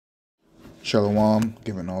Shalom,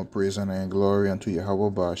 giving all praise honor, and glory unto Yahweh,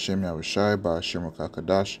 Ba'ashem Yahushai, Ba'ashem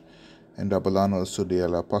Rakakadash, and double honors to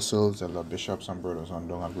the apostles, the bishops and brothers on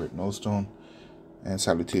Dong a Great Millstone, and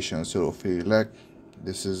salutations to the faithful elect.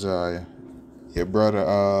 This is your brother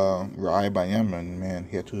Rai Bayaman, man,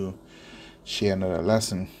 here to share another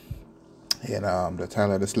lesson. And the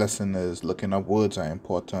title of this lesson is Looking Up Words Are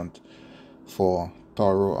Important for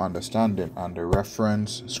Thorough Understanding, and the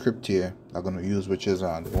reference scripture I'm going to use, which is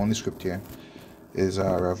the only scripture, is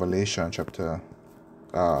Revelation chapter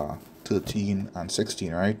 13 and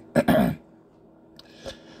 16, right?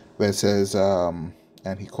 Where it says, and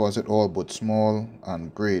he calls it all, both small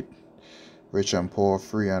and great, rich and poor,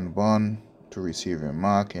 free and bond, to receive a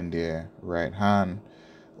mark in their right hand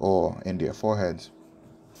or in their foreheads.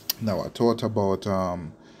 Now, I thought about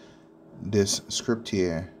this script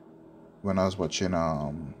here when I was watching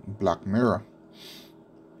Black Mirror.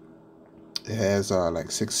 It has like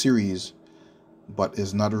 6 series, but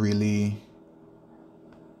it's not really,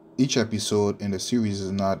 each episode in the series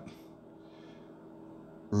is not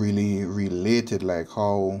really related like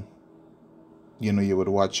how, you would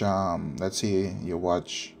watch, let's say you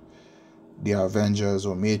watch the Avengers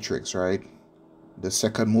or Matrix, right? The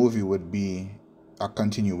second movie would be a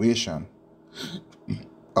continuation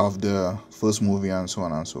of the first movie and so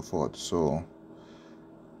on and so forth. So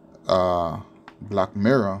Black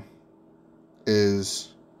Mirror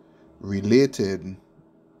is related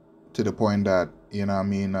to the point that, it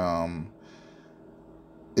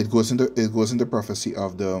goes into prophecy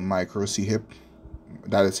of the microchip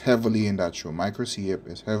that is heavily in that show. Microchip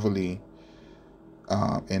is heavily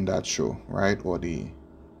in that show, right? Or the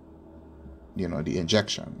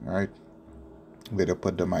injection, right? Where they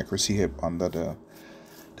put the microchip under the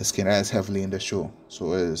skin. That is heavily in the show.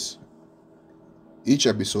 So each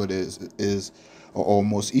episode is or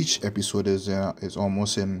almost each episode is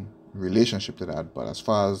almost in relationship to that. But as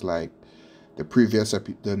far as like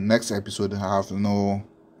the next episode have no,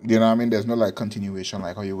 there's no like continuation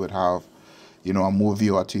like how you would have, a movie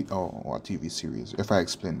or a TV series, if I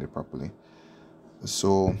explained it properly.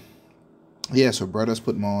 So yeah, so brothers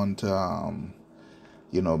put me on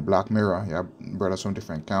to Black Mirror. Yeah, brothers from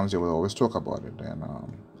different camps, they will always talk about it. And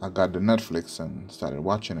I got the Netflix and started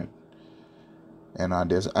watching it. And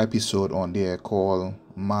there's an episode on there called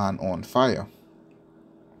Man on Fire,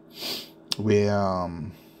 where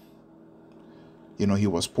he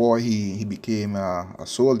was poor. He became a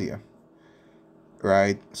soldier,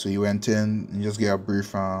 right? So he went in and just get a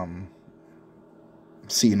brief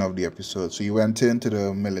scene of the episode. So he went into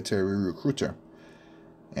the military recruiter,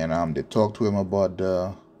 and they talked to him about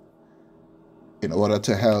in order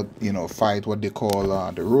to help fight what they call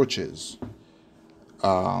the roaches,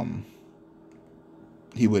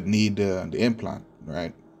 he would need the implant,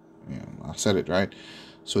 right? I said it right.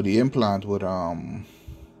 So the implant would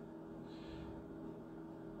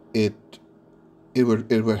it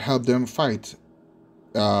would help them fight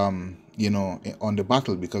on the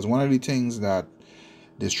battle, because one of the things that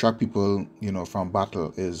distract people from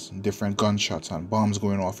battle is different gunshots and bombs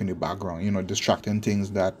going off in the background, distracting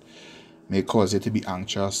things that may cause it to be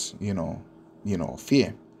anxious,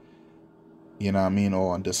 fear.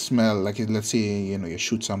 Or the smell, like let's say, you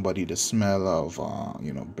shoot somebody, the smell of,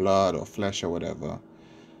 blood or flesh or whatever.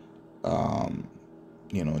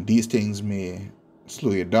 These things may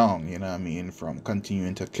slow you down, from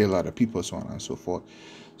continuing to kill other people, so on and so forth.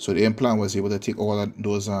 So the implant was able to take all of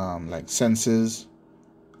those, like senses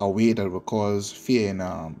away that would cause fear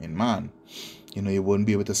in man. You wouldn't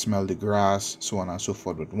be able to smell the grass, so on and so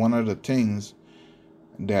forth. But one of the things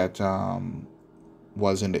that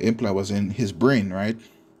was in the implant was in his brain, right?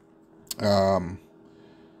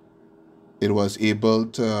 It was able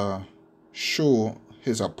to show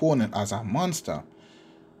his opponent as a monster.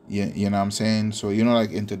 You know what I'm saying? So,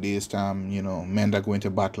 like in today's time, men that go into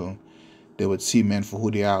battle, they would see men for who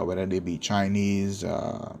they are, whether they be Chinese,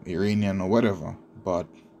 Iranian, or whatever. But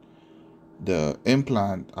the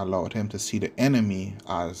implant allowed him to see the enemy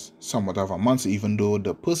as somewhat of a monster, even though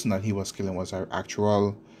the person that he was killing was an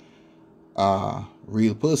actual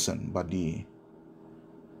real person. But the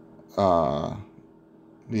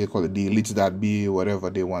they call it the elites that be whatever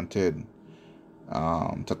they wanted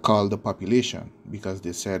to call the population, because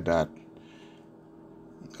they said that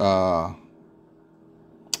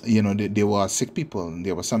they were sick people.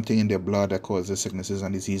 There was something in their blood that caused the sicknesses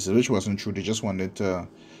and diseases, which wasn't true. They just wanted to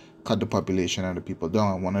cut the population and the people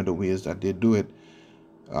down. One of the ways that they do it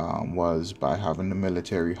was by having the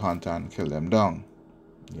military hunt and kill them down.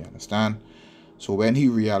 You understand? So when he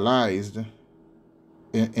realized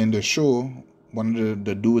in the show, one of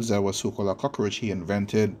the dudes that was so-called a cockroach, he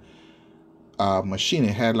invented machine.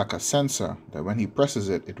 It had like a sensor that when he presses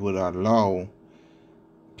it, it would allow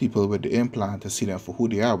people with the implant to see them for who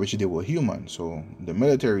they are, which they were human. So the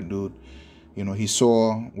military dude, he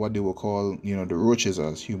saw what they would call, the roaches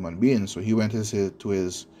as human beings. So he went to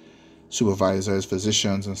his supervisors,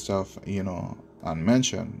 physicians and stuff, and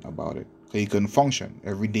mentioned about it. He couldn't function.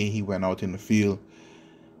 Every day he went out in the field,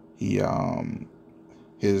 he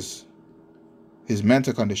his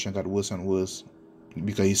mental condition got worse and worse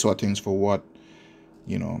because he saw things for what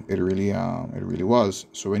it really was.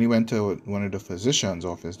 So when he went to one of the physician's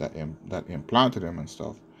office that implanted him and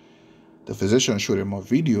stuff, the physician showed him a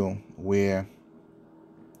video where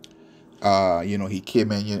he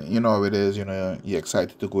came in, you know how it is, you're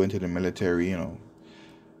excited to go into the military,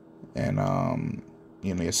 and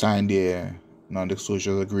you sign their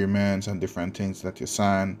non-disclosure agreements and different things that you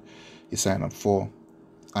sign up for.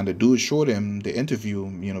 And the dude showed him the interview,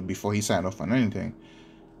 before he signed off on anything.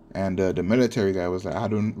 And the military guy was like, I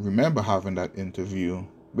don't remember having that interview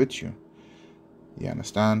with you. You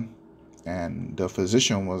understand? And the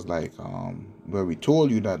physician was like, well, we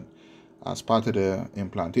told you that as part of the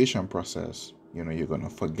implantation process, you're going to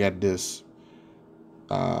forget this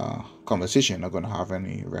conversation. You're not going to have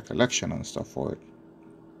any recollection and stuff for it.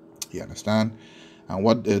 You understand? And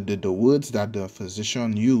what the words that the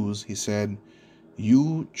physician used, he said,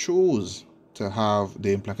 you chose to have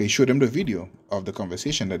the implant. He showed him the video of the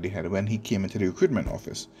conversation that they had when he came into the recruitment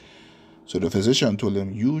office. So the physician told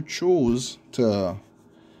him, you chose to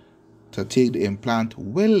take the implant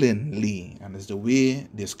willingly. And it's the way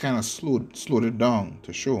this kind of slowed it down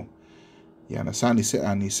to show. You understand? He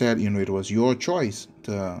said, it was your choice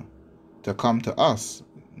to come to us.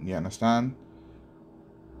 You understand?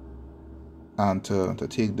 And to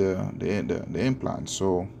take the implant.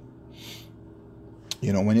 So,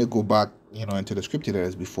 when you go back, into the scripture that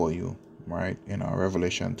is before you, right?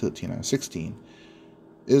 Revelation 13 and 16,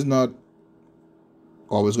 is not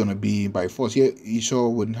always going to be by force. He sure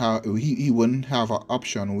wouldn't have. He wouldn't have an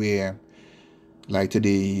option where, like today,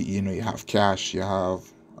 you have cash, you have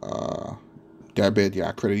debit, you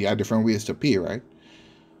have credit, you have different ways to pay, right?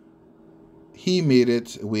 He made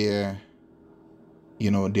it where,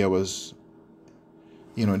 there was,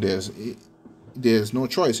 there's no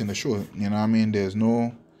choice in the show. You know what I mean? There's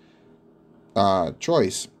no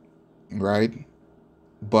choice, right?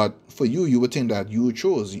 But for you would think that you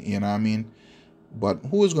chose, you know what I mean? But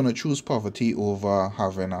who is going to choose poverty over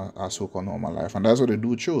having a so-called normal life? And that's what the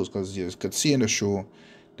dude chose, because you could see in the show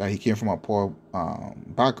that he came from a poor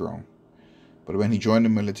background. But when he joined the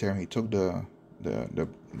military, he took the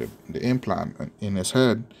implant in his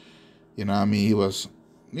head. You know what I mean? He was,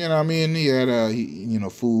 he had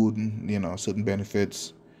food, certain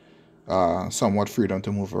benefits, somewhat freedom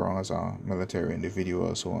to move around as a military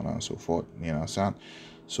individual, so on and so forth. You know what I'm saying?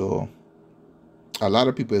 So a lot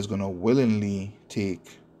of people is going to willingly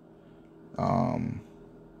take the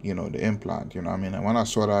implant. You know what I mean? And when I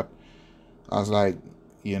saw that, I was like,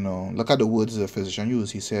 look at the words the physician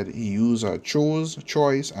used. He said he used chose,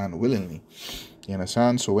 choice, and willingly. You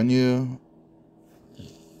understand? So when you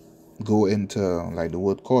go into like the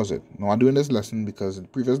word cause it. Now I'm doing this lesson because the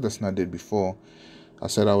previous lesson I did before, I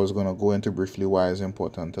said I was going to go into briefly why it's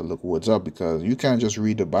important to look words up, because you can't just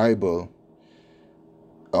read the Bible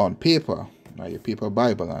on paper, like your paper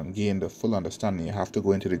Bible, and gain the full understanding. You have to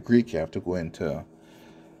go into the Greek, you have to go into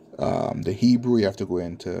the Hebrew, you have to go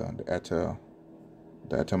into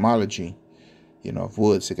the etymology, of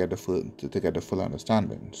words to get the full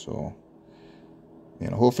understanding. So,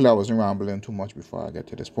 hopefully I wasn't rambling too much before I get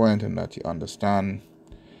to this point, and that you understand,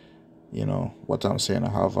 what I'm saying. I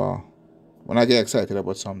have when I get excited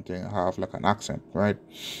about something, I have like an accent, right?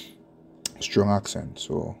 Strong accent.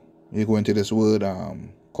 So you go into this word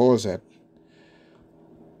corset,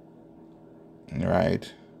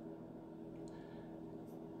 right?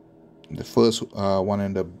 The first one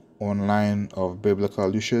in the online of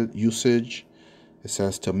biblical usage, it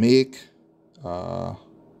says to make,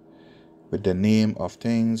 with the name of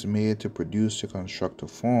things made, to produce, to construct, to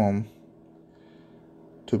form,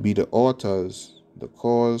 to be the authors, the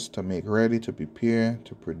cause, to make ready, to prepare,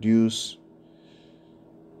 to produce,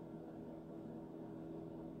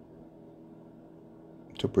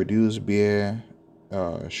 bear,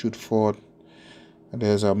 shoot forth.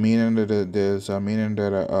 There's a meaning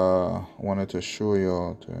that I wanted to show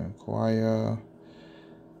you. To inquire,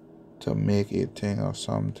 to make a thing of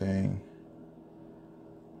something,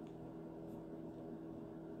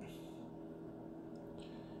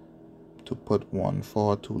 to put one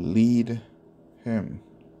forth, to lead him.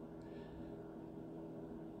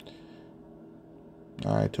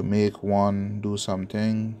 Alright, to make one do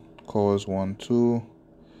something, cause one to.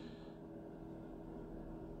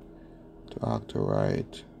 act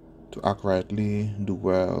right, to act rightly, do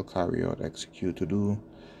well, carry out, execute, to do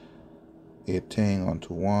a thing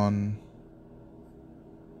unto one.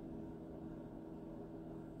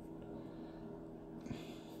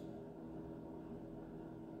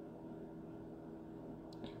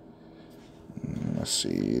 Let's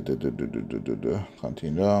see.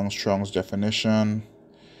 Continue on. Strong's definition.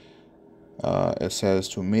 It says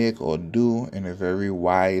to make or do in a very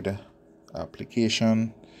wide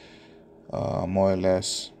application, more or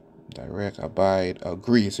less direct, abide,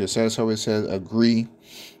 agree. So it says how it says agree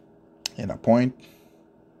in a point.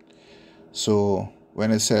 So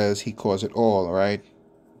when it says he calls it all, right,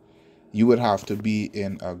 you would have to be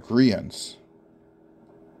in agreement.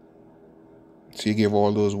 So you give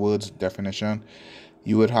all those words definition.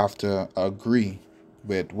 You would have to agree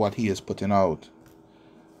with what he is putting out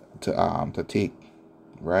to take,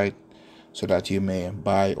 right? So that you may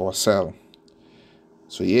buy or sell.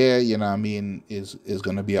 So yeah, you know what I mean, is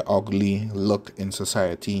gonna be an ugly look in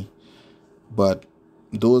society. But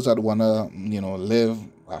those that wanna, live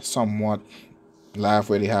a somewhat life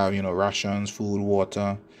where they have, rations, food,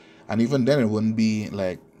 water, and even then it wouldn't be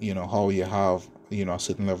like, how you have, a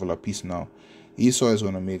certain level of peace now. Esau is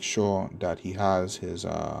gonna make sure that he has his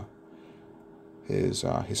hand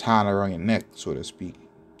around your neck, so to speak.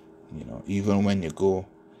 Even when you go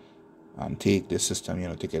and take the system,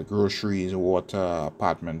 to get groceries, water,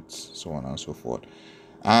 apartments, so on and so forth.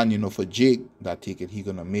 And for Jake, that ticket, he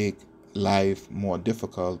gonna make life more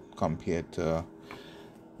difficult compared to,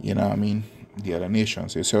 the other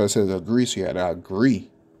nations. So it says agree, so you had to agree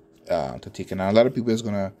to take it. Now a lot of people is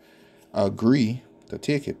gonna agree to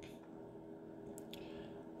take it.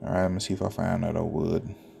 All right, let me see if I find another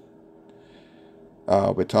word.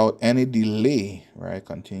 Without any delay, right?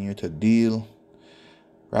 Continue to deal,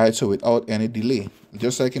 right? So without any delay,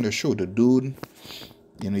 just like in the show, the dude,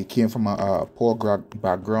 he came from a poor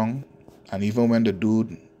background, and even when the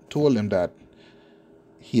dude told him that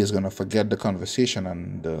he is gonna forget the conversation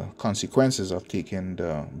and the consequences of taking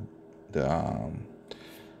the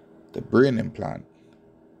brain implant,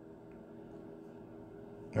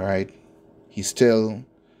 right? He still,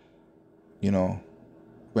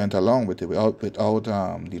 went along with it without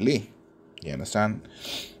delay. You understand?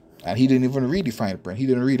 And he didn't even read the fine print. He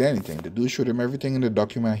didn't read anything. The dude showed him everything in the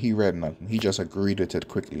document. He read nothing. He just agreed with it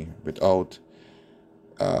quickly without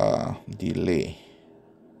delay.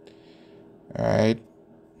 All right.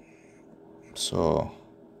 So,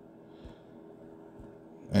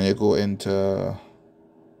 and you go into,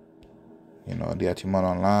 the Atiman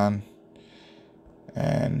online,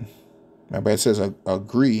 and remember it says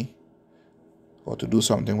agree or to do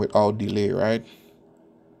something without delay, right?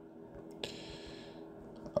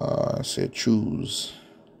 Say choose,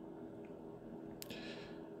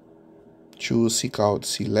 seek out,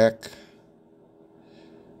 select.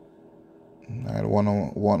 Right, one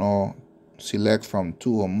or select from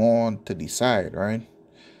two or more to decide, right?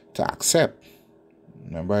 To accept.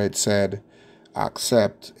 Remember it said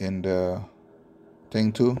accept in the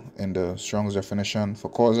thing too, in the Strong's definition for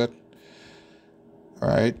closet,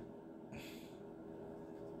 right?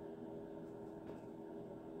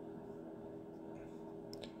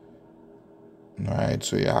 Right,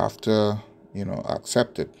 so you have to,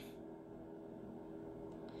 accept it.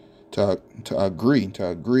 To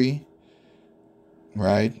agree,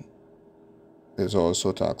 right? Is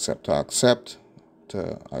also to accept,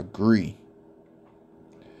 to agree.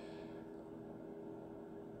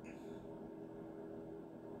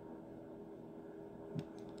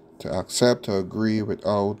 To accept, to agree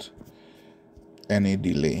without any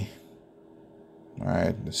delay. All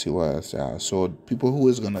right, let's see what else there are. So people who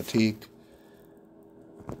is gonna take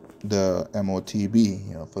the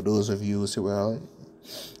MOTB, for those of you who say, well,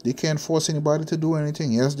 they can't force anybody to do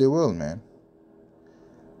anything. Yes, they will, man.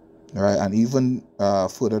 All right, and even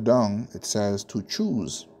further down, it says to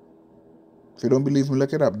choose. If you don't believe me,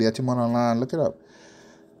 look it up. The Atiman online, look it up.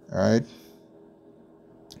 All right,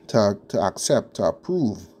 to accept, to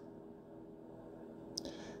approve.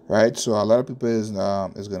 Right, so a lot of people is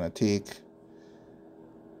gonna take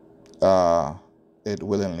it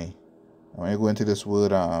willingly. When you go into this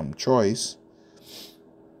word choice,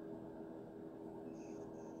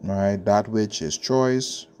 right, that which is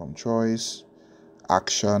choice, from choice,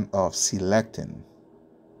 action of selecting,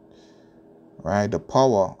 right, the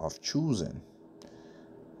power of choosing,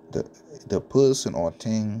 the person or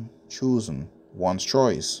thing choosing one's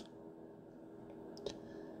choice.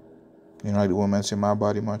 Like the woman say, my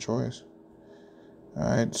body, my choice. All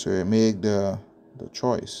right, so you make the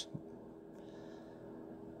choice.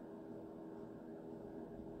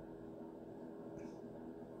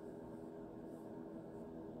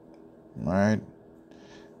 All right.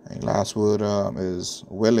 And last word is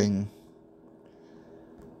willing.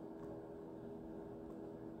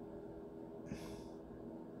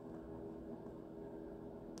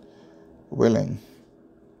 Willing.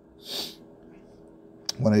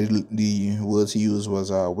 One of the words he used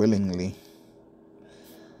was willingly.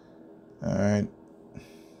 All right.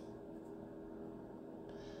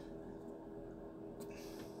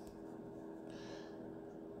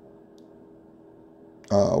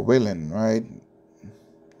 Willing, right?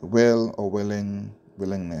 Will or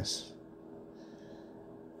willingness.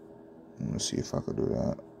 Let me see if I could do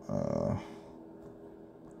that.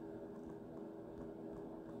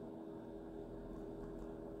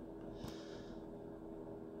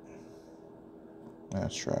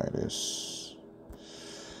 Let's try this.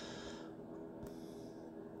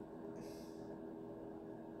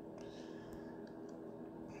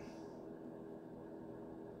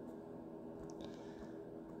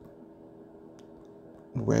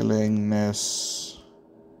 Willingness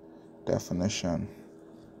definition.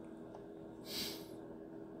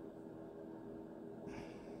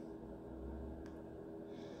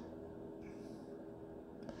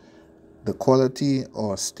 The quality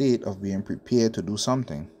or state of being prepared to do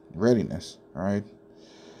something. Readiness, right?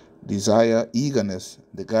 Desire, eagerness.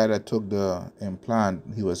 The guy that took the implant,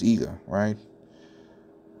 he was eager, right?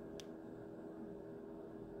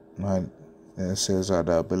 Right. And it says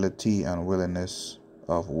the ability and willingness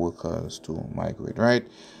of workers to migrate, right?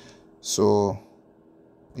 So,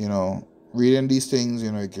 reading these things,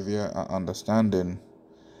 give you an understanding.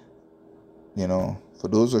 For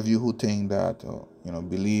those of you who think that,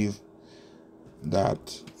 believe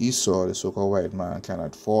that Esau, the so-called white man,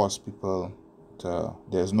 cannot force people to.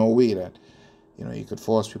 There's no way that, he could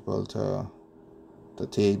force people to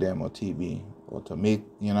take them or TB or to make,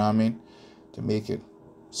 to make it.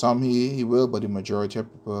 Some he will, but the majority of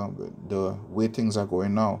people, the way things are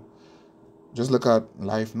going now, just look at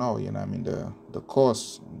life now. The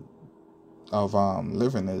cost of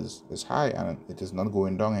living is high, and it is not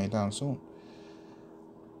going down anytime soon.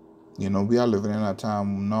 We are living in a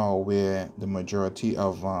time now where the majority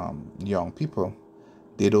of young people,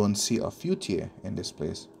 they don't see a future in this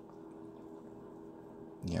place.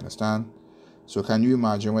 You understand? So can you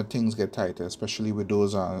imagine when things get tighter, especially with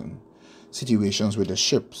those situations with the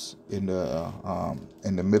ships in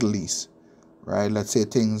the Middle East, right? Let's say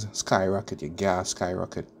things skyrocket, your gas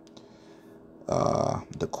skyrocket,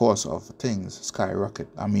 the cost of things skyrocket.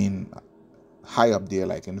 I mean, high up there,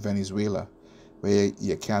 like in Venezuela, where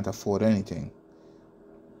you can't afford anything.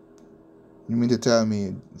 You mean to tell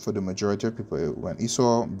me, for the majority of people, when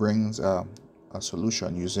Esau brings a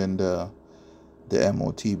solution using the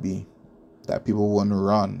MOTB, that people won't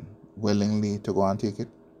run willingly to go and take it?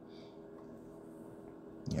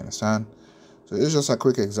 You understand? So it's just a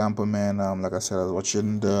quick example, man. Like I said, I was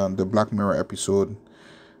watching the Black Mirror episode,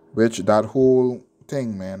 which that whole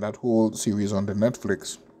thing, man, that whole series on the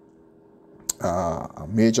Netflix, a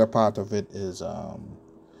major part of it is the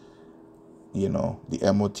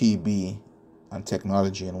MOTB and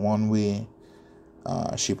technology in one way,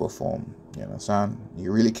 shape or form. You understand?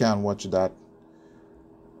 You really can't watch that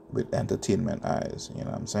with entertainment eyes. You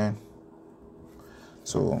know what I'm saying?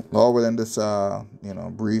 So, all within this,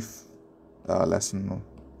 brief lesson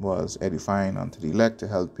was edifying unto the elect to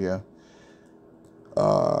help you,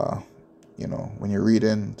 when you're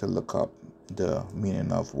reading, to look up the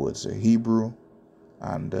meaning of words, the Hebrew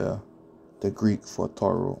and the Greek, for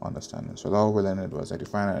thorough understanding. So, all within it was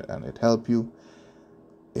edifying, and it helped you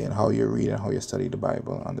in how you read and how you study the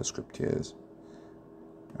Bible and the scriptures.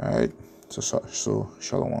 All right. So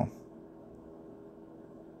shalom.